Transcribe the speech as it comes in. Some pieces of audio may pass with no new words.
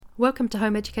Welcome to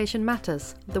Home Education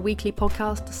Matters, the weekly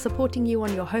podcast supporting you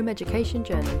on your home education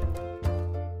journey.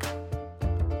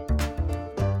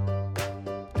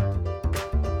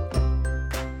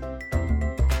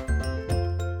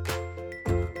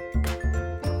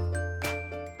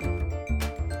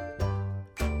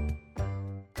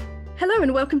 Hello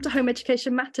and welcome to Home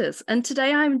Education Matters. And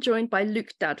today I'm joined by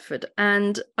Luke Dadford.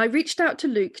 And I reached out to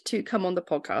Luke to come on the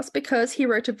podcast because he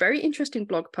wrote a very interesting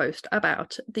blog post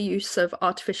about the use of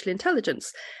artificial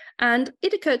intelligence. And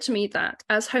it occurred to me that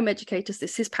as home educators,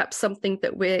 this is perhaps something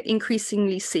that we're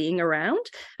increasingly seeing around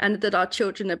and that our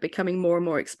children are becoming more and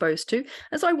more exposed to.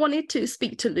 And so I wanted to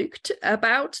speak to Luke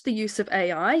about the use of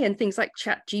AI and things like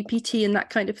ChatGPT and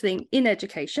that kind of thing in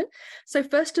education. So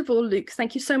first of all, Luke,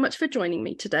 thank you so much for joining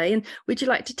me today. And would you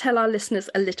like to tell our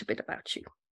listeners a little bit about you?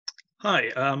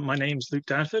 Hi, my name's Luke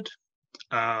Dadford.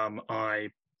 I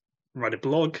write a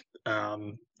blog,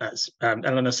 as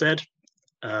Eleanor said,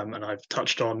 and I've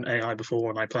touched on AI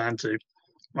before, and I plan to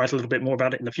write a little bit more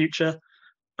about it in the future.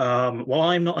 While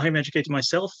I'm not a home educator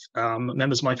myself,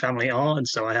 members of my family are, and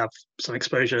so I have some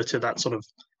exposure to that sort of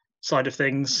side of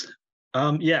things.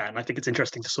 And I think it's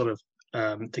interesting to sort of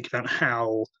think about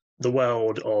how the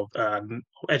world of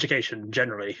education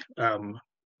generally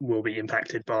will be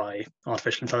impacted by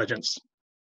artificial intelligence.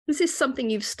 Is this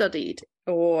something you've studied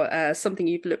or something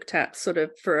you've looked at sort of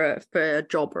for a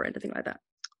job or anything like that?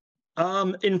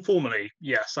 Informally,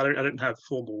 yes. I don't have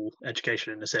formal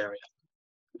education in this area,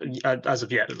 as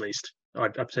of yet, at least.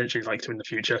 I'd potentially like to in the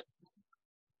future.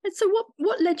 And so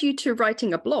what led you to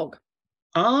writing a blog?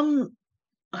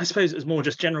 I suppose it was more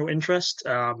just general interest,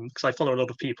 because I follow a lot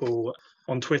of people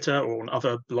on Twitter or on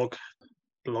other blog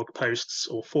posts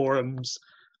or forums.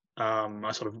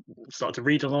 I sort of started to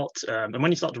read a lot, and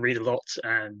when you start to read a lot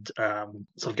and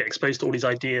sort of get exposed to all these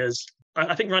ideas,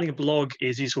 I think writing a blog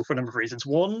is useful for a number of reasons.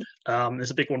 One,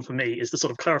 there's a big one for me, is to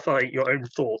sort of clarify your own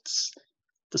thoughts,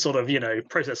 to sort of,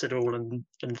 process it all and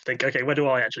think, okay, where do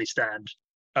I actually stand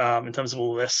in terms of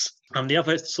all this? The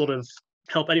other is to sort of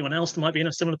help anyone else that might be in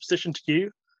a similar position to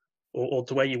you or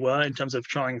to where you were in terms of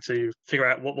trying to figure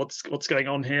out what's going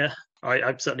on here.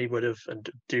 I certainly would have and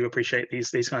do appreciate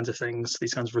these kinds of things,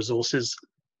 these kinds of resources.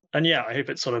 And I hope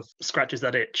it sort of scratches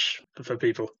that itch for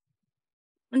people.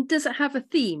 And does it have a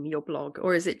theme, your blog,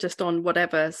 or is it just on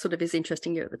whatever sort of is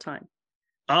interesting you at the time?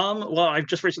 Well, I've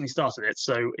just recently started it,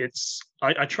 so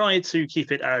I try to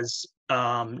keep it as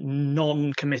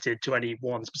non-committed to any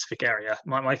one specific area.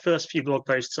 My first few blog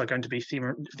posts are going to be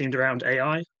themed around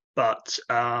AI, but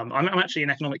I'm actually an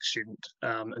economics student,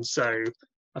 and so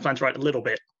I plan to write a little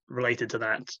bit related to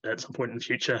that at some point in the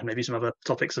future, maybe some other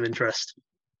topics of interest.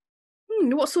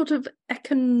 What sort of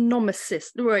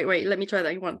economicist? Wait, let me try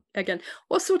that one again.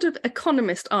 What sort of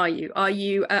economist are you? Are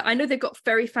you, I know they've got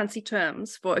very fancy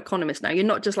terms for economists now. You're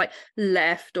not just like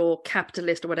left or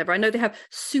capitalist or whatever. I know they have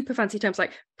super fancy terms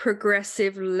like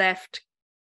progressive, left,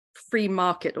 free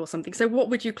market or something. So what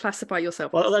would you classify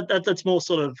yourself as? Well, that's more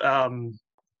sort of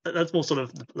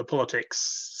the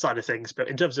politics side of things. But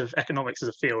in terms of economics as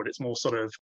a field, it's more sort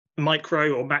of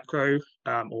micro or macro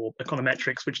or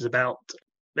econometrics, which is about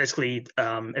basically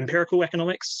empirical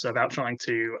economics, so about trying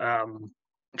to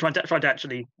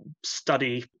actually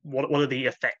study what are the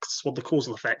effects, what are the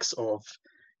causal effects of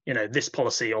this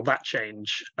policy or that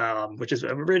change, which is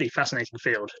a really fascinating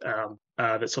field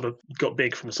that sort of got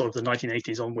big from sort of the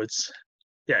 1980s onwards.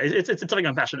 It's something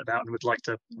I'm passionate about and would like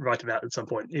to write about at some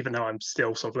point, even though I'm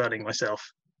still sort of learning myself.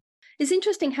 It's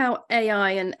interesting how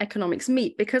AI and economics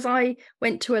meet, because I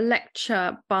went to a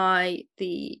lecture by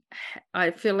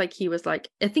I feel like he was I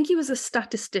think he was a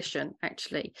statistician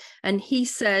actually, and he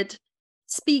said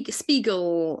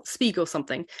Spiegel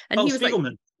something, and he was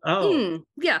Spiegelman.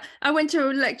 I went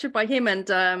to a lecture by him, and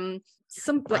I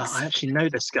actually know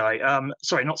this guy.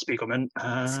 Sorry, not Spiegelman.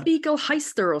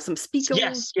 Spiegelheister or some Spiegel.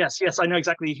 Yes, I know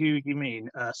exactly who you mean.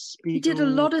 He did a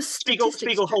lot of statistics.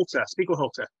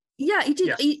 Spiegelhalter. Yeah, he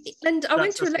did. Yes. And I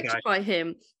went to a lecture by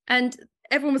him, and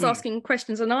everyone was asking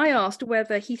questions, and I asked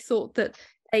whether he thought that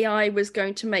AI was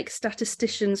going to make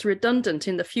statisticians redundant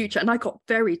in the future, and I got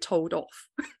very told off.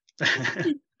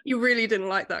 You really didn't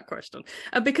like that question,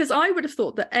 because I would have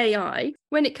thought that AI,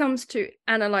 when it comes to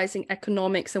analysing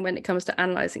economics and when it comes to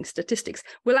analysing statistics,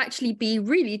 will actually be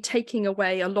really taking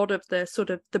away a lot of the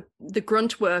sort of the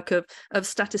grunt work of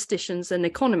statisticians and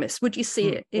economists. Would you see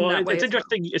it in that way? It's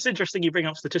interesting. It's interesting you bring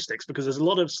up statistics, because there's a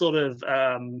lot of sort of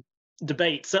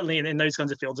debate, certainly in those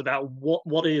kinds of fields, about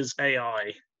what is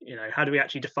AI. How do we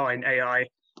actually define AI?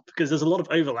 Because there's a lot of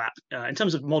overlap in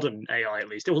terms of modern AI, at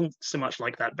least. It wasn't so much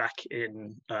like that back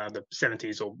in the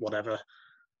 70s or whatever,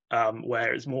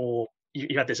 where it's more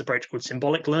you had this approach called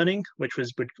symbolic learning, which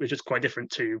is quite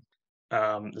different to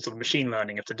the sort of machine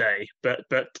learning of today. But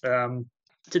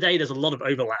today there's a lot of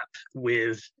overlap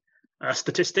with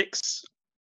statistics,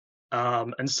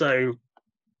 and so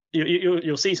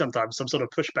you'll see sometimes some sort of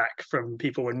pushback from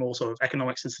people in more sort of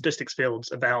economics and statistics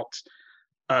fields about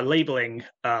labeling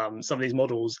some of these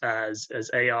models as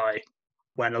AI,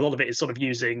 when a lot of it is sort of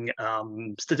using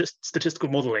statistical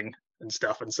modeling and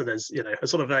stuff. And so there's a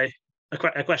sort of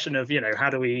a question of how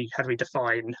do we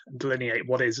define and delineate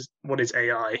what is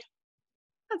AI.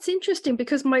 That's interesting,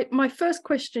 because my first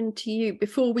question to you,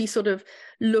 before we sort of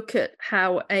look at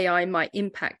how AI might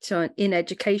impact in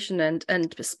education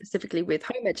and specifically with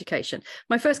home education,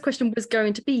 my first question was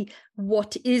going to be,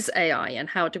 what is AI and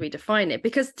how do we define it?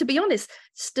 Because to be honest,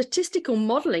 statistical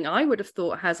modeling, I would have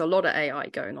thought, has a lot of AI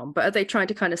going on, but are they trying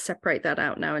to kind of separate that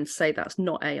out now and say that's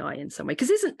not AI in some way? Because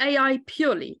isn't AI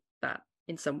purely that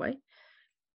in some way?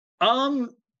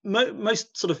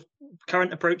 Most sort of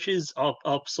current approaches are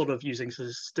sort of using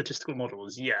statistical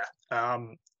models. Yeah.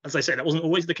 As I say, that wasn't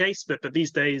always the case, but these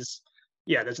days,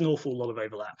 yeah, there's an awful lot of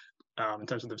overlap in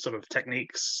terms of the sort of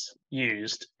techniques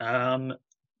used.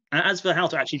 As for how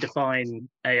to actually define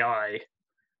AI,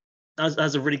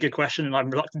 that's a really good question, and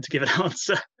I'm reluctant to give an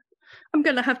answer. I'm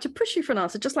going to have to push you for an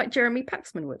answer, just like Jeremy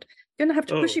Paxman would. I'm going to have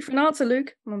to push you for an answer,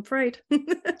 Luke. I'm afraid.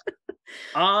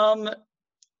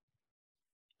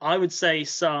 I would say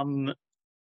some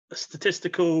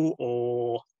statistical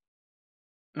or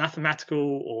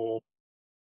mathematical or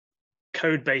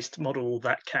code-based model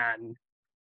that can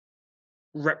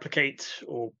replicate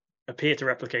or appear to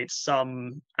replicate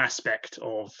some aspect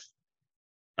of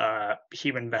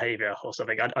human behavior or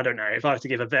something. I don't know. If I were to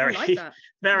give a very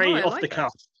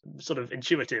off-the-cuff sort of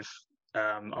intuitive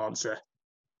answer.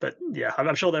 But yeah,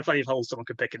 I'm sure there are plenty of holes someone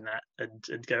could pick in that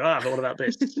and go, but what about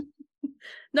this?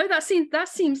 No, that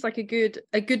seems like a good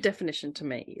definition to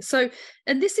me. So,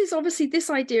 and this is obviously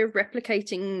this idea of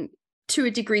replicating to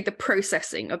a degree the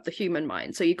processing of the human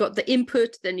mind. So you got the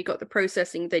input, then you got the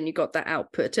processing, then you got the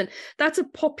output, and that's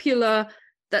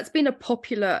been a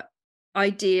popular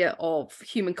idea of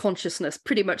human consciousness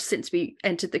pretty much since we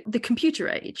entered the computer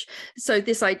age. So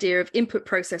this idea of input,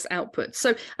 process, output.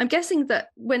 So I'm guessing that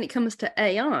when it comes to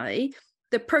AI,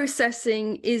 the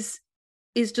processing is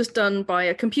just done by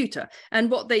a computer,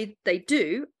 and what they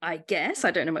do, I guess,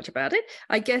 I don't know much about it,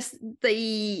 I guess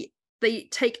they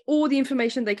take all the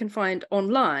information they can find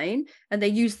online and they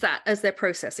use that as their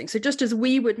processing. So just as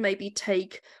we would maybe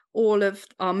take all of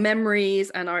our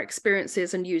memories and our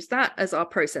experiences and use that as our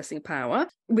processing power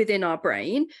within our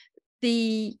brain,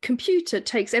 the computer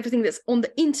takes everything that's on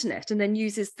the internet and then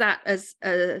uses that as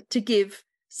to give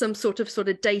some sort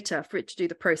of data for it to do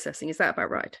the processing. Is that about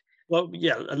right? Well,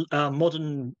 yeah,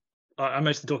 modern. I'm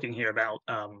mostly talking here about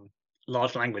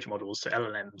large language models, so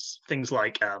LLMs. Things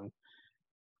like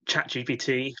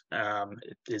ChatGPT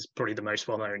is probably the most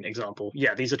well-known example.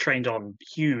 Yeah, these are trained on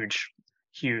huge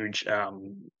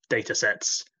data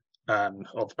sets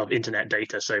of internet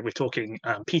data. So we're talking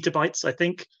petabytes, I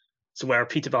think. So where a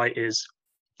petabyte is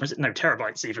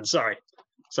terabytes even. Sorry.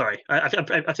 I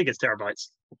think it's terabytes.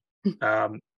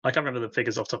 I can't remember the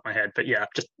figures off the top of my head, but yeah,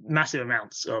 just massive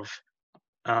amounts of.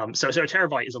 So a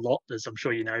terabyte is a lot, as I'm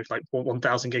sure you know, like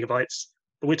 1,000 gigabytes.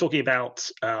 But we're talking about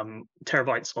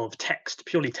terabytes of text,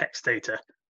 purely text data.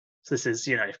 So this is,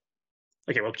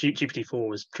 okay, well, GPT-4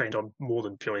 was trained on more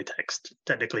than purely text,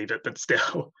 technically, but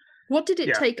still. What did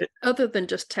it take other than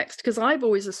just text? Because I've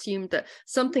always assumed that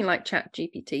something like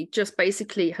ChatGPT just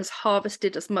basically has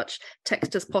harvested as much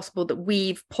text as possible that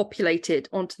we've populated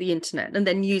onto the internet and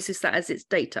then uses that as its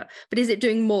data. But is it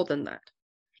doing more than that?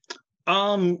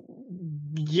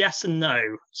 Yes and no.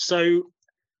 So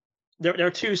there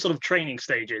are two sort of training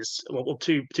stages, or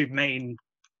two main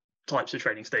types of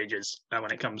training stages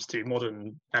when it comes to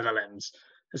modern LLMs.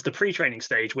 There's the pre-training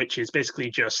stage, which is basically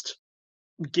just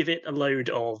give it a load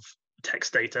of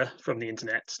text data from the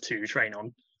internet to train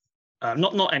on.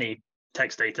 Not any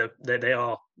text data.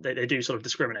 They do sort of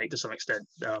discriminate to some extent.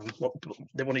 What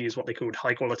they want to use what they call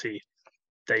high quality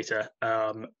data.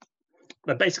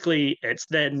 But basically, it's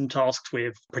then tasked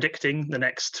with predicting the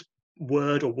next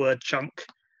word or word chunk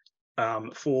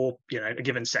for a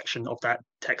given section of that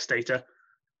text data.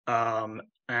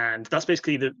 And that's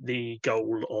basically the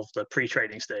goal of the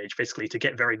pre-training stage, basically to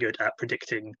get very good at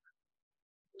predicting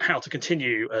how to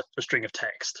continue a string of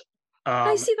text.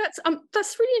 I see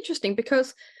that's really interesting,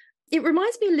 because it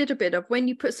reminds me a little bit of when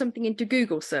you put something into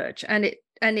Google search and it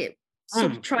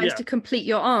sort of tries to complete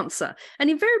your answer, and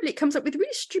invariably it comes up with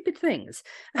really stupid things.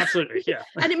 Absolutely, yeah.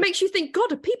 And it makes you think,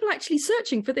 God, are people actually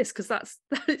searching for this? Because that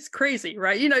is crazy,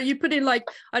 right? You put in, like,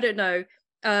 I don't know,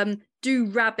 do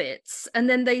rabbits, and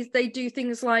then they do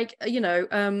things like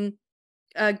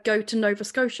go to Nova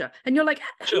Scotia, and you're like,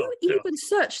 who even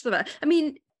searched for that? I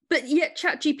mean, but yet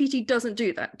ChatGPT doesn't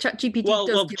do that. ChatGPT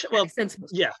does give very sensible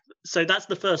stuff. Yeah. So that's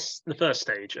the first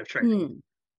stage of training.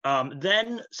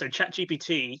 Then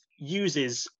ChatGPT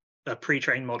uses a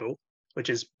pre-trained model, which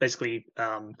is basically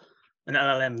an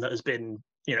LLM that has been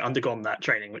undergone that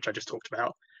training, which I just talked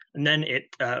about, and then it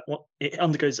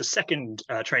undergoes a second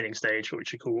training stage,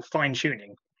 which we call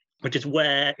fine-tuning, which is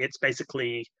where it's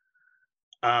basically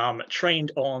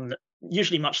trained on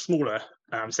usually much smaller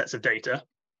sets of data,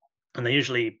 and they're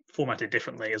usually formatted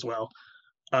differently as well.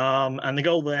 And the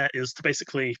goal there is to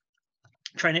basically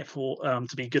train it for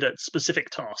to be good at specific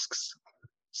tasks.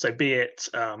 So be it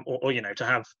or to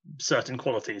have certain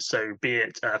qualities. So be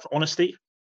it for honesty,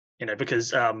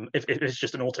 because if it's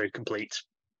just an autocomplete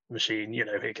machine,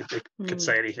 it could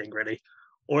say anything really.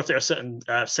 Or if there are certain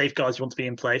safeguards you want to be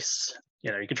in place,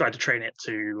 you can try to train it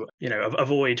to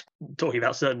avoid talking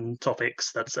about certain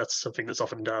topics. That's something that's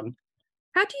often done.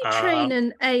 How do you train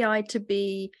an AI to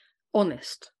be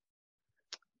honest?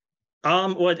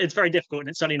 Well, it's very difficult, and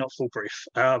it's certainly not foolproof.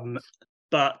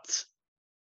 But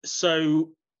so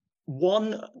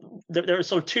there are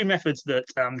sort of two methods that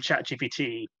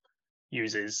ChatGPT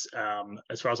uses,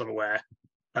 as far as I'm aware.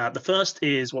 The first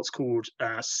is what's called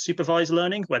supervised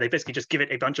learning, where they basically just give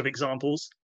it a bunch of examples.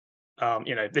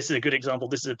 This is a good example,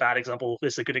 this is a bad example,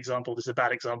 this is a good example, this is a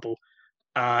bad example.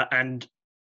 And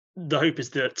the hope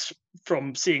is that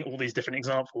from seeing all these different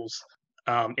examples,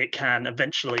 it can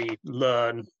eventually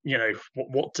learn,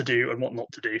 what to do and what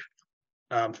not to do,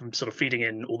 from sort of feeding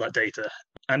in all that data.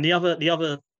 And the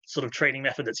other sort of training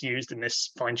method that's used in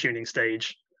this fine-tuning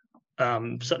stage,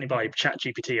 certainly by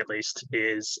ChatGPT at least,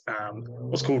 is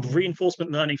what's called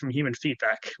reinforcement learning from human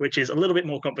feedback, which is a little bit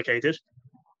more complicated.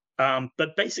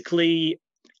 But basically,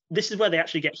 this is where they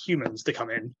actually get humans to come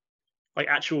in, like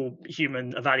actual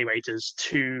human evaluators,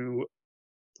 to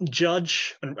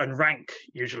judge and rank,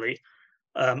 usually,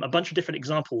 a bunch of different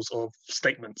examples of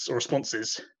statements or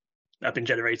responses that have been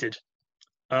generated.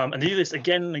 And they do this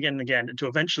again and again and again until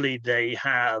eventually they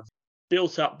have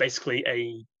built up basically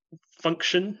a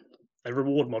function, a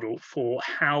reward model for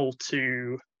how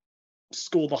to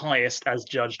score the highest as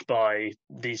judged by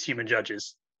these human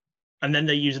judges. And then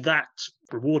they use that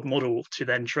reward model to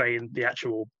then train the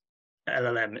actual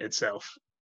LLM itself.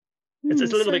 It's a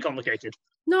little bit complicated.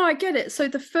 No, I get it. So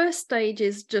the first stage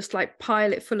is just like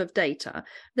pile it full of data.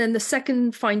 Then the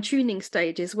second fine-tuning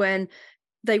stage is when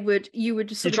you would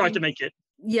try to make it.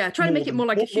 Yeah, try to make it more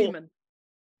like a human.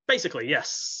 Basically,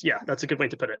 yes. Yeah, that's a good way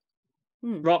to put it.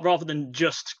 Rather than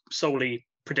just solely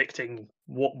predicting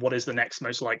what is the next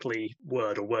most likely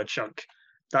word or word chunk.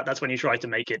 That's when you try to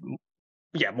make it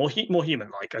more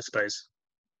human-like, I suppose.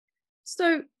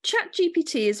 So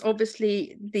ChatGPT is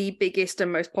obviously the biggest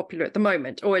and most popular at the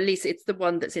moment, or at least it's the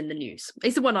one that's in the news.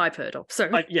 It's the one I've heard of. So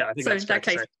I think so in that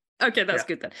case, okay, that's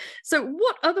good then. So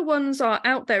what other ones are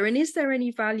out there, and is there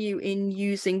any value in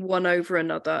using one over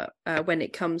another when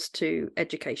it comes to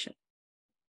education?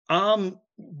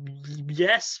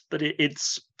 Yes, but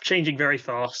it's changing very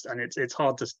fast, and it's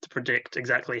hard to predict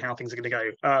exactly how things are going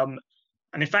to go.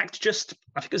 And in fact, I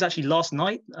think it was actually last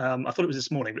night. I thought it was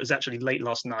this morning, but it was actually late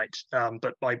last night.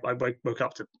 But I woke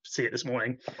up to see it this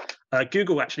morning.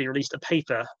 Google actually released a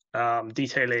paper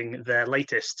detailing their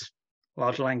latest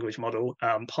large language model,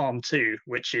 Palm 2,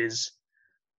 which is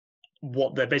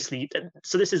what they're basically.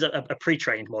 So this is a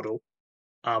pre-trained model,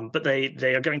 but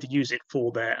they are going to use it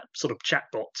for their sort of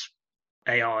chatbot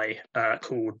AI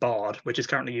called Bard, which is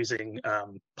currently using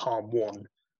Palm 1.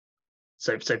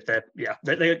 So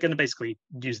they're going to basically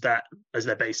use that as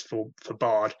their base for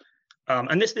Bard.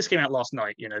 And this came out last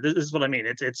night. This is what I mean.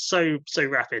 It's so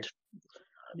rapid.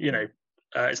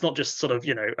 It's not just sort of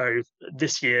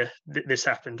this year this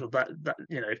happened, or that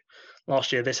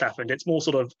last year this happened. It's more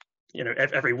sort of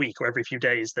every week or every few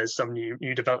days there's some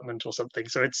new development or something.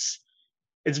 So it's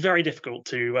very difficult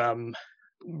to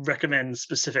recommend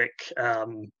specific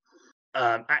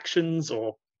actions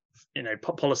or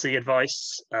policy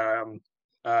advice.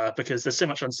 Because there's so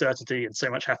much uncertainty and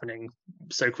so much happening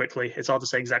so quickly. It's hard to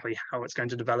say exactly how it's going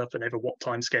to develop and over what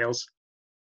timescales.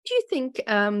 Do you think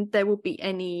there will be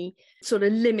any sort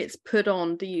of limits put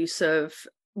on the use of,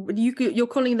 you're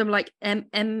calling them like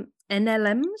NLMs?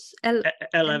 LLMs,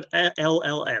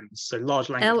 so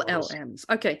large language models. LLMs.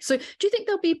 Okay, so do you think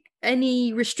there'll be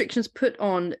any restrictions put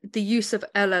on the use of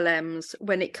LLMs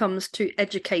when it comes to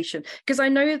education? Because I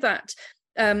know that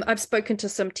I've spoken to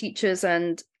some teachers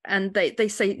and they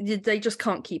say they just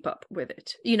can't keep up with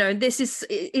it. This is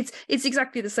it's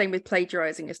exactly the same with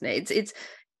plagiarizing, isn't it?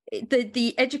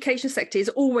 the education sector is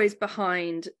always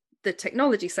behind the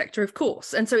technology sector, of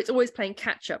course, and so it's always playing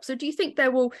catch up. So do you think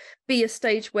there will be a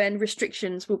stage when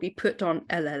restrictions will be put on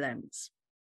LLMs?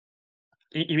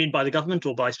 You mean by the government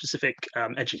or by specific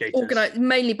educators?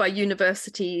 Mainly by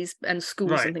universities and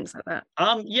schools, Right. and things like that.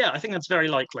 Yeah, I think that's very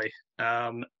likely.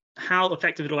 How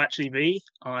effective it'll actually be,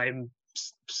 I'm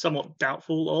somewhat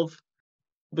doubtful of,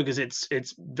 because it's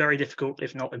very difficult,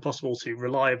 if not impossible, to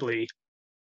reliably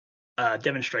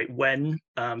demonstrate when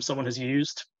someone has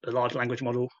used a large language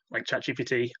model like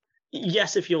ChatGPT.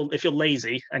 Yes, if you're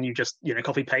lazy and you just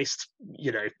copy paste,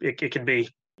 it can be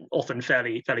often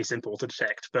fairly simple to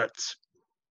detect. But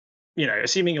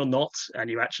assuming you're not, and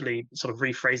you actually sort of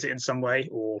rephrase it in some way,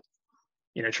 or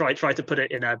try to put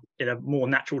it in a more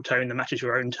natural tone that matches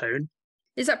your own tone.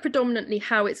 Is that predominantly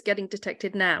how it's getting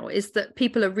detected now? Is that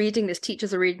people are reading this,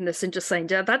 teachers are reading this and just saying,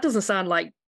 yeah, that doesn't sound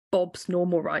like Bob's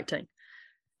normal writing?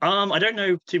 I don't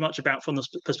know too much about from the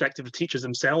perspective of teachers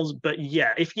themselves, but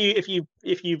yeah, if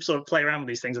you sort of play around with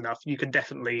these things enough, you can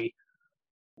definitely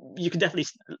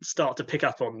start to pick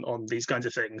up on these kinds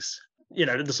of things.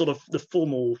 The sort of the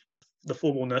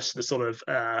formalness, the sort of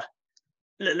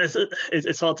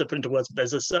it's hard to put into words, but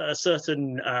there's a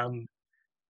certain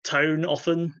tone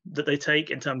often that they take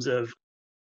in terms of,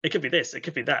 it could be this, it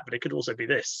could be that, but it could also be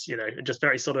this. Just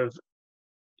very sort of,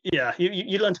 yeah.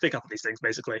 You learn to pick up on these things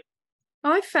basically.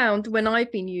 I found when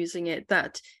I've been using it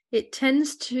that it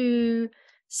tends to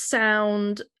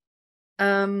sound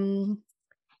kind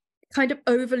of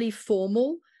overly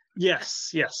formal.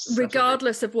 Yes,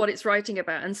 regardless of what it's writing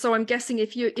about. And so I'm guessing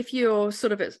if you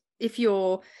sort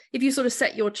of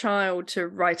set your child to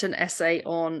write an essay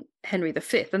on Henry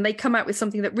V, and they come out with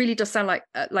something that really does sound like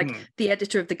the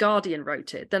editor of The Guardian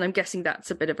wrote it, then I'm guessing that's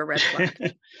a bit of a red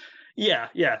flag. Yeah,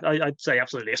 I'd say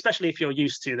absolutely, especially if you're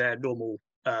used to their normal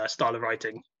style of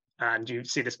writing and you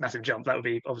see this massive jump. That would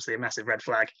be obviously a massive red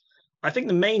flag. I think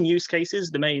the main use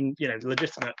cases, the main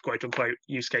legitimate quote unquote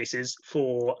use cases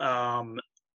for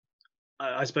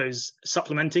I suppose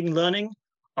supplementing learning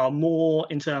are more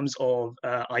in terms of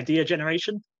idea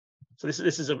generation. So this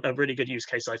is a really good use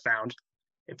case I found.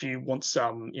 If you want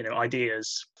some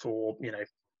ideas for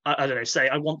I don't know, say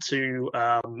I want to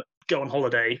go on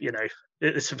holiday.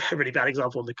 It's a really bad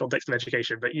example in the context of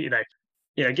education, but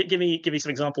give me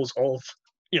some examples of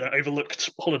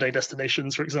overlooked holiday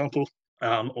destinations, for example,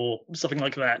 or something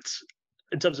like that,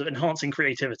 in terms of enhancing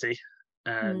creativity.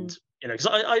 And because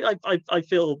I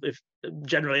feel, if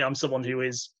generally I'm someone who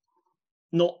is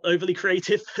not overly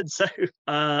creative, and so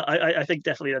I think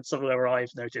definitely that's somewhere where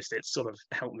I've noticed it's sort of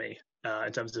helped me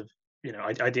in terms of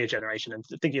idea generation and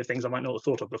thinking of things I might not have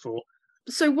thought of before.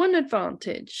 So one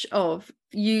advantage of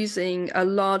using a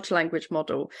large language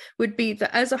model would be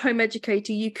that as a home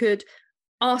educator, you could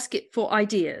ask it for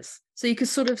ideas. So you could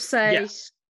sort of say,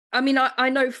 yes. I mean, I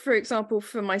know, for example,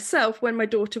 for myself, when my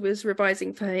daughter was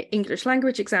revising for her English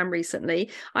language exam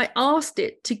recently, I asked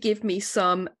it to give me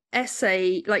some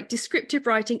descriptive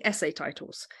writing essay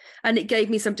titles. And it gave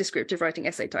me some descriptive writing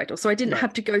essay titles. So I didn't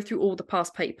have to go through all the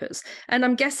past papers. And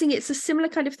I'm guessing it's a similar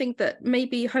kind of thing that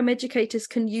maybe home educators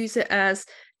can use it as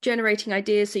generating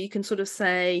ideas. So you can sort of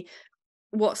say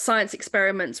what science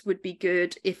experiments would be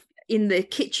good if in the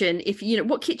kitchen, if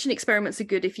what kitchen experiments are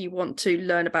good if you want to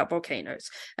learn about volcanoes,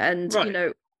 and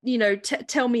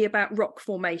tell me about rock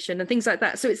formation and things like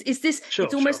that. So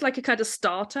it's almost like a kind of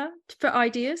starter for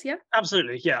ideas. Yeah,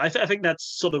 absolutely. Yeah, I think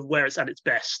that's sort of where it's at its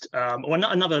best. Or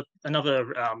another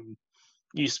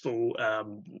useful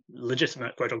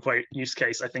legitimate quote unquote use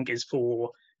case I think is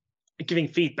for giving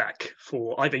feedback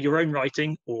for either your own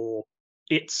writing or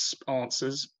its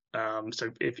answers. So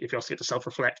if you ask it to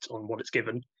self-reflect on what it's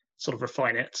given, sort of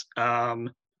refine it.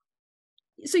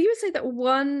 So you would say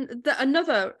that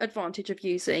another advantage of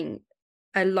using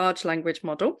a large language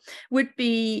model would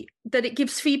be that it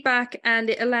gives feedback and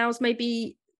it allows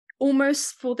maybe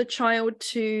almost for the child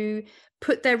to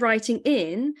put their writing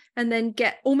in and then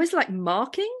get almost like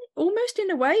marking, almost in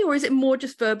a way, or is it more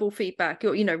just verbal feedback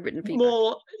or written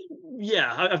feedback?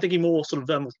 I'm thinking more sort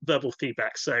of verbal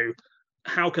feedback. So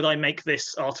how could I make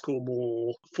this article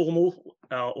more formal,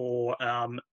 or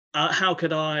how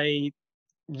could I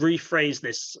rephrase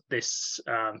this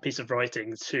piece of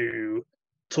writing to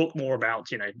talk more about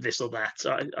this or that?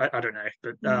 I don't know,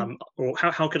 but or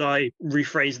how could I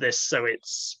rephrase this so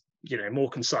it's more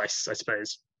concise, I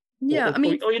suppose. Yeah,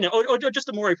 or just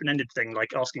a more open-ended thing,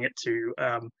 like asking it to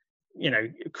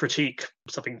critique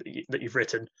something that you've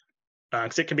written,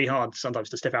 because it can be hard sometimes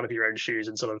to step out of your own shoes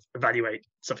and sort of evaluate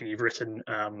something you've written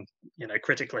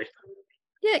critically.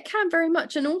 Yeah, it can very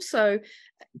much. And also,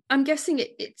 I'm guessing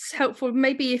it's helpful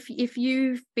maybe if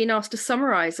you've been asked to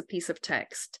summarize a piece of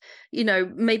text,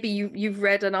 maybe you've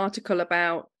read an article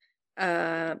about,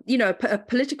 a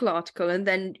political article, and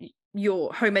then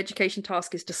your home education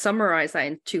task is to summarize that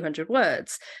in 200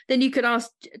 words. Then you could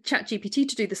ask ChatGPT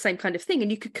to do the same kind of thing,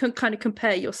 and you could kind of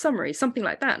compare your summary, something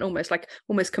like that,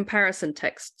 almost comparison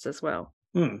texts as well.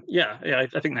 Yeah,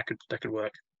 I think that could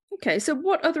work. Okay, so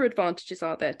what other advantages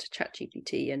are there to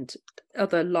ChatGPT and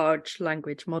other large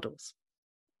language models?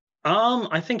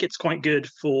 I think it's quite good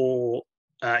for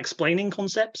explaining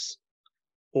concepts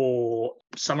or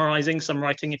summarizing some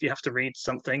writing if you have to read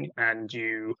something and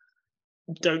you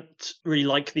don't really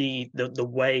like the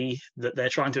way that they're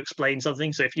trying to explain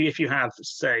something. So if you have,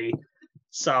 say,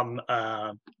 some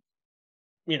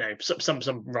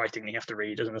some writing you have to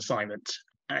read as an assignment,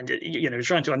 and you're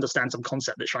trying to understand some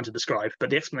concept that's trying to describe, but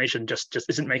the explanation just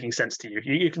isn't making sense to you.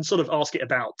 You can sort of ask it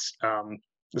about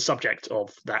the subject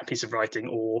of that piece of writing,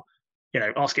 or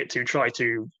ask it to try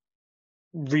to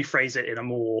rephrase it in a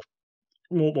more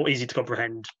easy to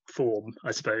comprehend form,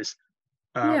 I suppose.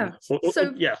 Yeah.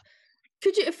 Yeah.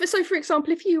 Could you, for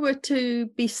example, if you were to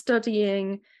be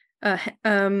studying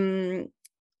Jane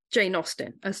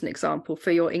Austen as an example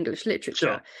for your English literature,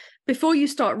 Sure. Before you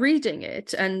start reading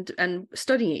it and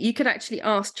studying it, you could actually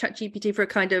ask ChatGPT for a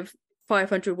kind of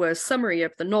 500 words summary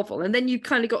of the novel, and then you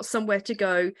kind of got somewhere to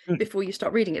go before you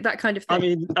start reading it. That kind of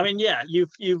thing. I mean, yeah.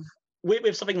 You've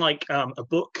with something like a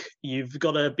book, you've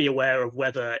got to be aware of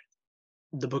whether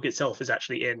the book itself is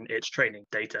actually in its training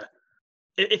data.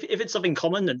 If it's something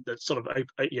common and that's sort of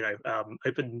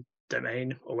open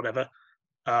domain or whatever,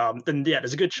 then yeah,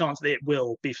 there's a good chance that it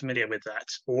will be familiar with that,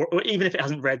 or even if it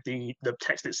hasn't read the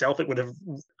text itself, it would have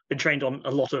been trained on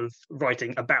a lot of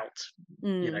writing about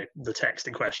the text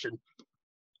in question.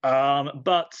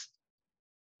 But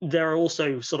there are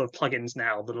also sort of plugins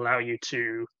now that allow you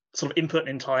to sort of input an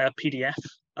entire PDF,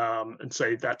 and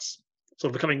so that's sort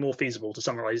of becoming more feasible to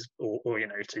summarize or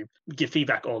to give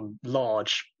feedback on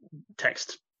large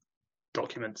text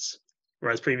documents,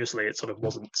 whereas previously it sort of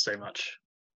wasn't so much.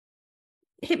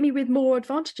 Hit me with more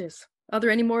advantages. Are there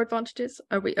any more advantages?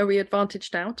 Are we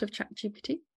advantaged out of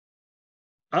ChatGPT?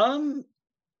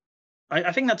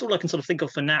 I think that's all I can sort of think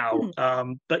of for now.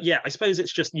 But yeah, I suppose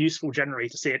it's just useful generally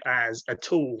to see it as a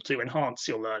tool to enhance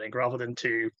your learning rather than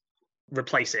to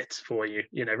replace it for you.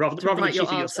 Rather than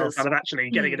cheating yourself out of actually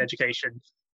getting an education,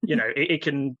 it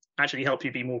can actually help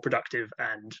you be more productive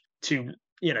and to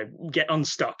get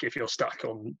unstuck if you're stuck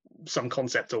on some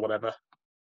concept or whatever.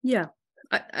 Yeah.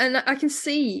 And I can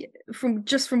see from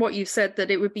what you've said that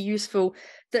it would be useful.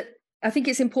 That I think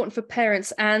it's important for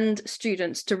parents and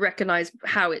students to recognize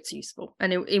how it's useful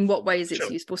and in what ways it's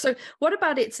useful. So what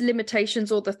about its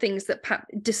limitations or the things that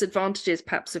disadvantages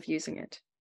perhaps of using it?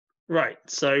 Right.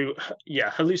 So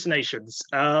yeah, hallucinations.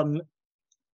 As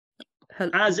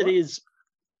it is.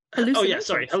 Oh yeah,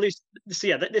 sorry. So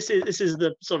yeah, this is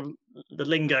the sort of the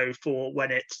lingo for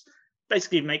when it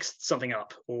basically makes something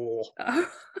up or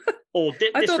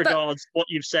disregards what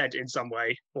you've said in some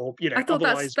way, or I thought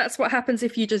otherwise... that's what happens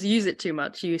if you just use it too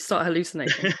much. You start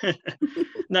hallucinating.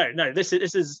 No. This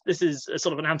is a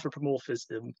sort of an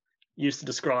anthropomorphism used to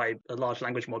describe a large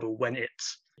language model when it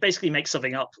basically makes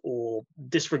something up or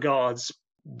disregards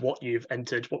what you've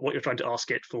entered, what you're trying to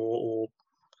ask it for, or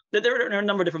there are a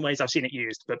number of different ways I've seen it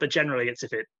used, but generally it's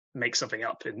if it makes something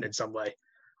up in some way.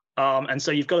 And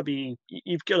so you've got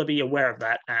to be aware of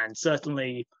that, and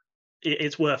certainly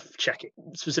it's worth checking,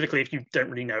 specifically if you don't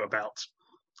really know about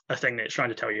a thing that it's trying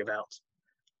to tell you about.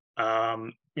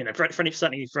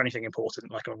 Certainly for anything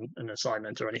important, like on an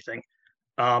assignment or anything.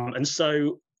 And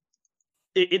so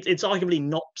it's arguably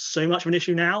not so much of an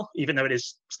issue now, even though it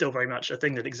is still very much a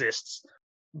thing that exists.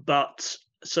 But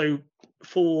so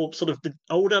for sort of the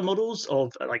older models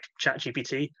of like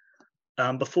ChatGPT,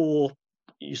 before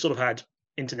you sort of had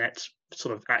internet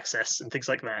sort of access and things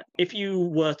like that, if you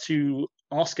were to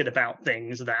ask it about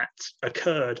things that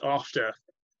occurred after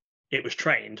it was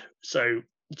trained, so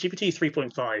GPT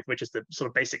 3.5, which is the sort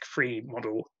of basic free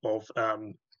model of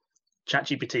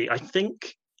ChatGPT, I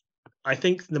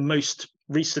think the most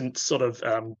recent sort of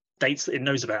dates that it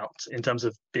knows about in terms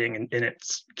of being in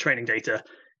its training data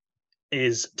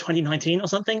is 2019 or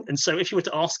something. And so if you were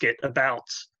to ask it about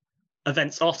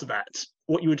events after that,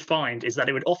 what you would find is that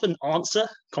it would often answer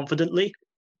confidently,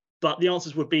 but the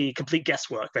answers would be complete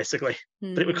guesswork, basically.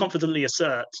 But it would confidently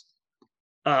assert,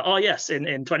 oh yes, in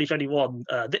 2021,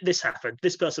 this happened,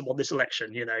 this person won this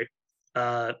election,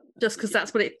 just because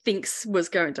that's what it thinks was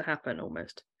going to happen,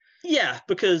 almost. Yeah,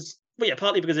 because Well, yeah,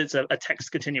 partly because it's a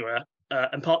text continua,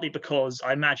 and partly because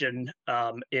I imagine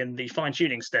in the fine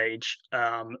tuning stage,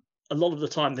 a lot of the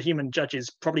time the human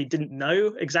judges probably didn't know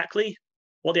exactly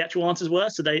what the actual answers were,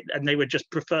 so they would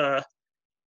just prefer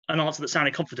an answer that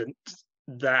sounded confident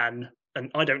than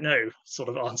an I don't know sort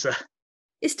of answer.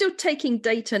 It's still taking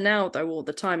data now, though, all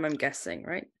the time, I'm guessing,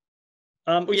 right?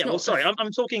 Well, It's yeah. Well, not sorry,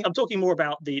 I'm talking more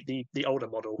about the older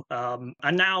model.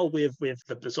 And now with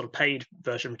the sort of paid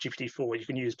version of GPT-4, you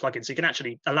can use plugins, so you can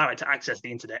actually allow it to access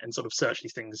the internet and sort of search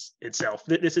these things itself.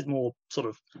 This is more sort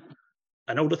of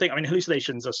an older thing. I mean,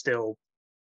 hallucinations are still,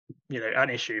 an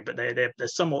issue, but they're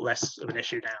somewhat less of an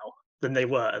issue now than they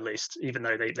were, at least, even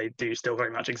though they do still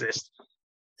very much exist.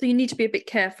 So you need to be a bit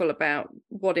careful about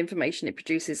what information it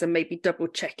produces and maybe double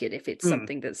check it if it's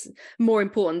something that's more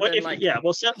important than holiday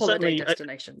certainly,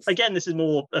 destinations. Again, this is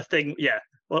more a thing. Yeah.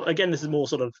 Well, again, this is more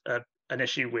sort of an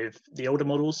issue with the older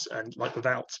models and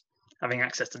without having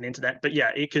access to the internet. But yeah,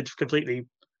 it could completely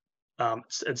and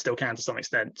still can to some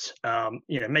extent.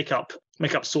 Make up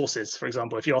sources. For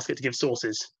example, if you ask it to give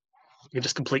sources, you can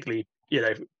just completely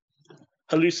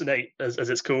hallucinate, as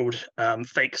it's called,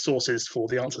 fake sources for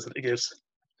the answers that it gives.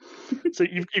 So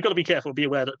you've got to be careful, be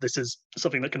aware that this is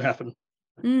something that can happen.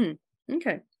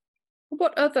 Okay.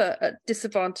 What other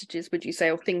disadvantages would you say,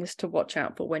 or things to watch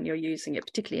out for when you're using it,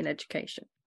 particularly in education?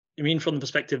 You mean from the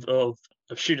perspective of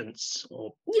students?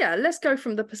 Or yeah, let's go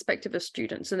from the perspective of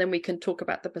students, and then we can talk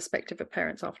about the perspective of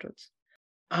parents afterwards.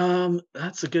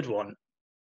 That's a good one.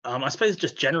 I suppose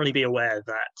just generally be aware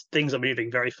that things are moving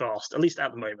very fast, at least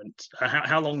at the moment.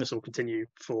 How long this will continue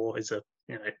for is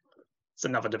it's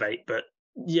another debate. But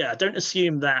yeah, don't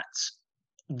assume that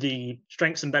the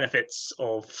strengths and benefits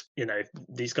of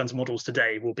these kinds of models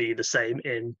today will be the same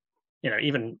in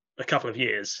even a couple of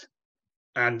years,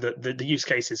 and that the use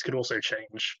cases could also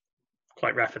change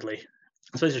quite rapidly.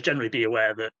 I suppose just generally be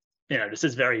aware that this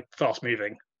is very fast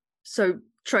moving. So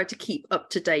try to keep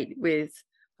up to date with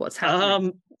what's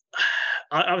happening.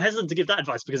 I'm hesitant to give that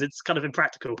advice because it's kind of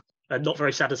impractical and not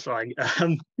very satisfying.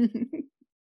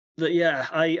 But yeah,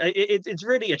 it's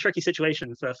really a tricky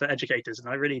situation for educators, and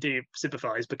I really do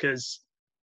sympathise because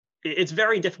it's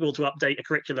very difficult to update a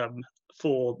curriculum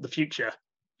for the future,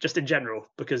 just in general,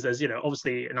 because there's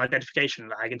obviously an identification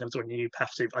lag in terms of when you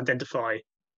have to identify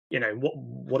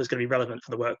what is going to be relevant for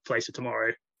the workplace of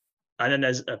tomorrow, and then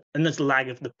there's the lag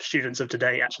of the students of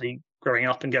today actually growing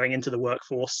up and going into the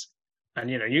workforce,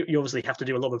 and you obviously have to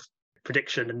do a lot of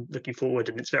prediction and looking forward,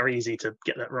 and it's very easy to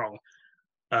get that wrong.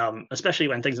 Especially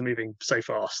when things are moving so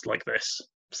fast like this.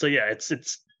 So yeah,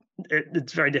 it's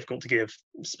very difficult to give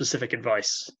specific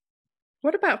advice.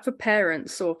 What about for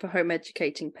parents or for home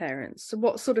educating parents? So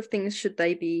what sort of things should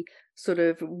they be sort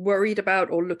of worried about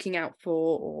or looking out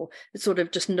for, or sort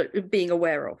of just being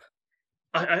aware of?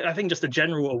 I think just a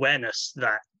general awareness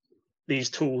that these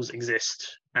tools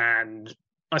exist, and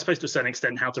I suppose to a certain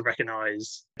extent how to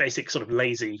recognize basic sort of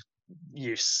lazy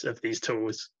use of these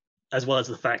tools, as well as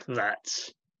the fact that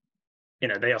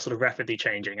they are sort of rapidly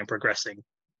changing and progressing,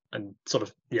 and sort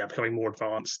of becoming more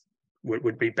advanced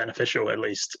would be beneficial, at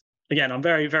least. Again, I'm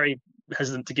very, very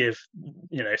hesitant to give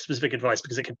specific advice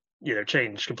because it could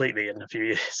change completely in a few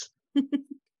years.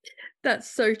 That's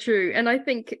so true. And I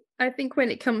think when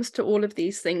it comes to all of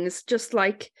these things, just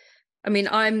like, I mean,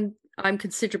 I'm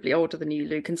considerably older than you,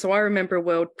 Luke, and so I remember a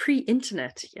world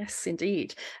pre-internet. Yes,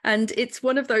 indeed. And it's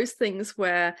one of those things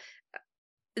where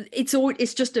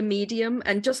it's just a medium,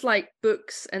 and just like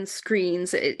books and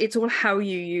screens, it's all how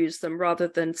you use them rather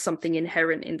than something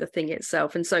inherent in the thing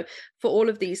itself. And so for all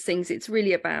of these things, it's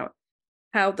really about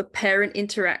how the parent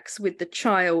interacts with the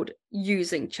child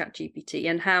using ChatGPT,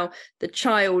 and how the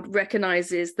child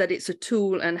recognizes that it's a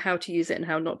tool and how to use it and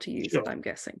how not to use it, I'm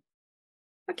guessing.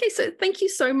 Okay, so thank you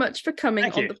so much for coming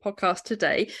on the podcast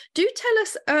today. Do tell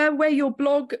us what your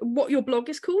blog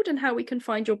is called and how we can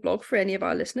find your blog for any of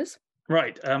our listeners.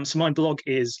 Right. So my blog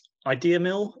is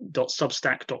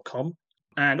ideamill.substack.com.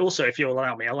 And also, if you'll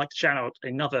allow me, I'd like to shout out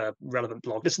another relevant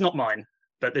blog. This is not mine,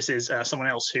 but this is someone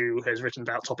else who has written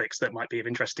about topics that might be of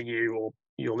interest to you or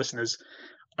your listeners.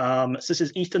 So this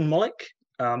is Ethan Mollick,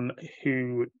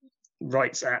 who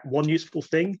writes at One Useful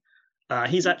Thing.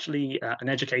 He's actually an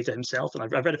educator himself, and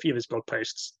I've read a few of his blog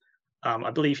posts.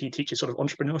 I believe he teaches sort of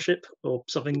entrepreneurship or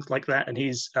something like that, and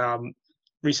he's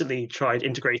recently tried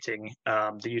integrating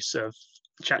the use of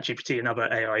ChatGPT and other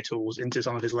AI tools into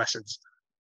some of his lessons.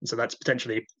 And so that's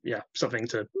potentially, something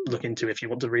to look into if you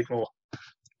want to read more.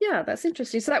 Yeah, that's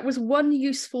interesting. So that was One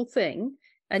Useful Thing,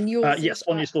 and yours yes,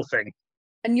 One Useful Thing.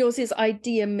 And yours is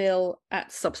IdeaMill at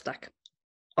Substack.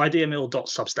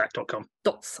 IdeaMill.substack.com.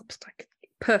 Substack.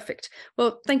 Perfect.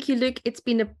 Well, thank you, Luke. It's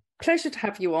been Pleasure to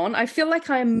have you on. I feel like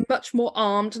I am much more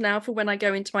armed now for when I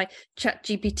go into my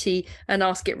ChatGPT and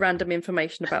ask it random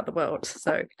information about the world.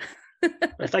 So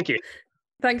Thank you.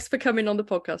 thanks for coming on the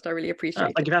podcast. I really appreciate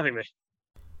it. Thank you for having me.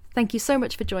 Thank you so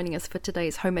much for joining us for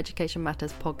today's Home Education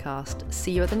Matters podcast.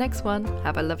 See you at the next one.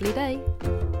 Have a lovely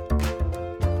day.